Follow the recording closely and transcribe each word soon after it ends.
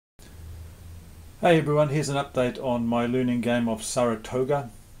Hey everyone, here's an update on my learning game of Saratoga,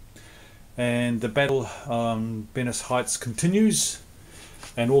 and the battle on Venice Heights continues,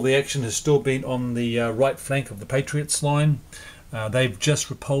 and all the action has still been on the right flank of the Patriots line. They've just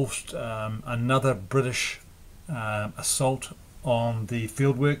repulsed another British assault on the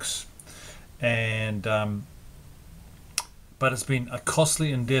fieldworks, and but it's been a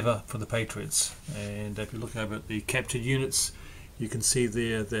costly endeavour for the Patriots. And if you look over at the captured units, you can see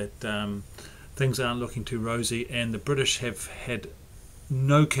there that things aren't looking too rosy, and the British have had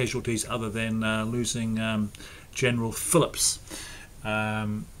no casualties other than losing General Phillips.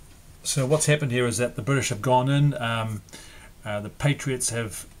 So what's happened here is that the British have gone in, the Patriots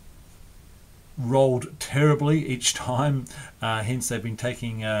have rolled terribly each time, hence they've been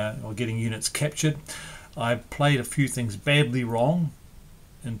taking or getting units captured. I've played a few things badly wrong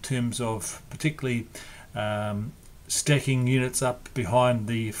in terms of particularly stacking units up behind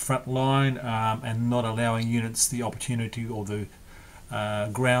the front line and not allowing units the opportunity or the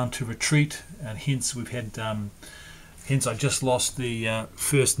ground to retreat, and hence we've had hence I just lost the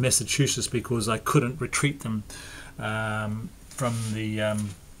 1st Massachusetts because I couldn't retreat them from the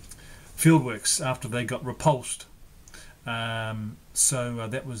fieldworks after they got repulsed. So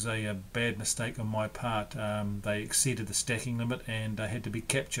that was a bad mistake on my part. They exceeded the stacking limit and had to be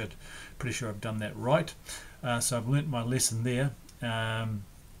captured. Pretty sure I've done that right. So I've learnt my lesson there.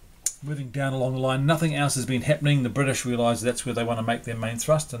 Moving down along the line, nothing else has been happening. The British realise that's where they want to make their main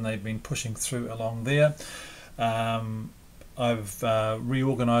thrust, and they've been pushing through along there. I've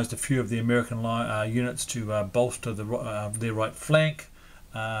reorganised a few of the American units to bolster their right flank.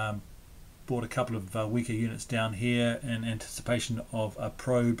 Brought a couple of weaker units down here in anticipation of a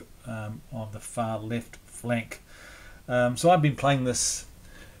probe on the far left flank. So I've been playing this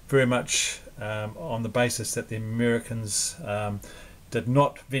very much on the basis that the Americans did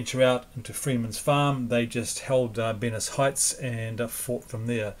not venture out into Freeman's Farm. They just held Venice Heights and fought from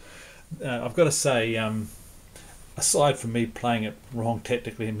there. I've got to say, aside from me playing it wrong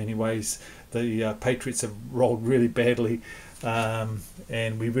tactically in many ways, the Patriots have rolled really badly,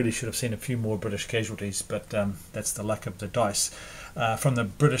 and we really should have seen a few more British casualties, but that's the luck of the dice. From the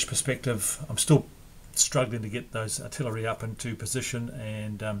British perspective, I'm still struggling to get those artillery up into position,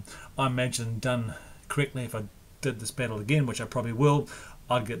 and I imagine done correctly, if I did this battle again, which I probably will,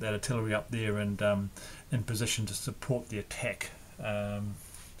 I'd get that artillery up there and in position to support the attack,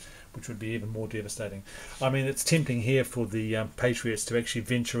 which would be even more devastating. I mean, it's tempting here for the Patriots to actually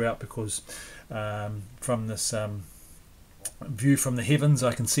venture out, because from this view from the heavens,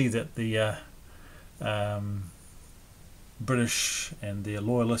 I can see that the British and their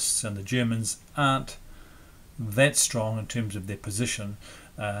loyalists and the Germans aren't that strong in terms of their position,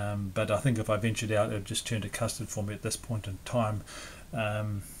 but I think if I ventured out, it would just turn to custard for me at this point in time.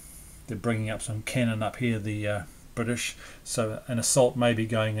 They're bringing up some cannon up here, the British, so an assault may be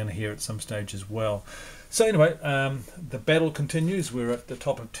going in here at some stage as well. So anyway, the battle continues. We're at the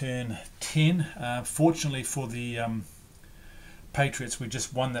top of turn 10. Fortunately for the Patriots, we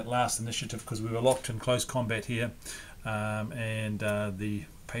just won that last initiative because we were locked in close combat here, and the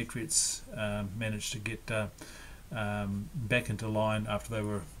Patriots managed to get back into line after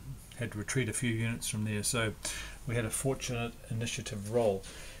they had to retreat a few units from there. So we had a fortunate initiative roll.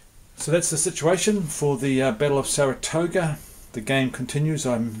 So that's the situation for the Battle of Saratoga. The game continues.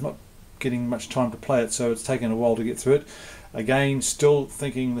 I'm not getting much time to play it, so it's taken a while to get through it. Again, still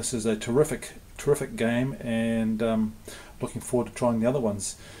thinking this is a terrific game, and looking forward to trying the other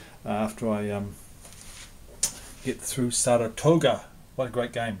ones after I get through Saratoga. What a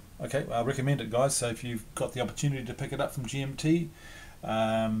great game. Okay, I recommend it, guys. So if you've got the opportunity to pick it up from GMT,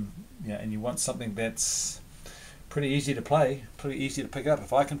 yeah, and you want something that's pretty easy to play, pretty easy to pick up.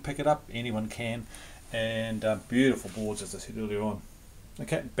 If I can pick it up, anyone can. And beautiful boards, as I said earlier on.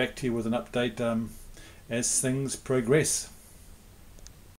 Okay, back to you with an update as things progress.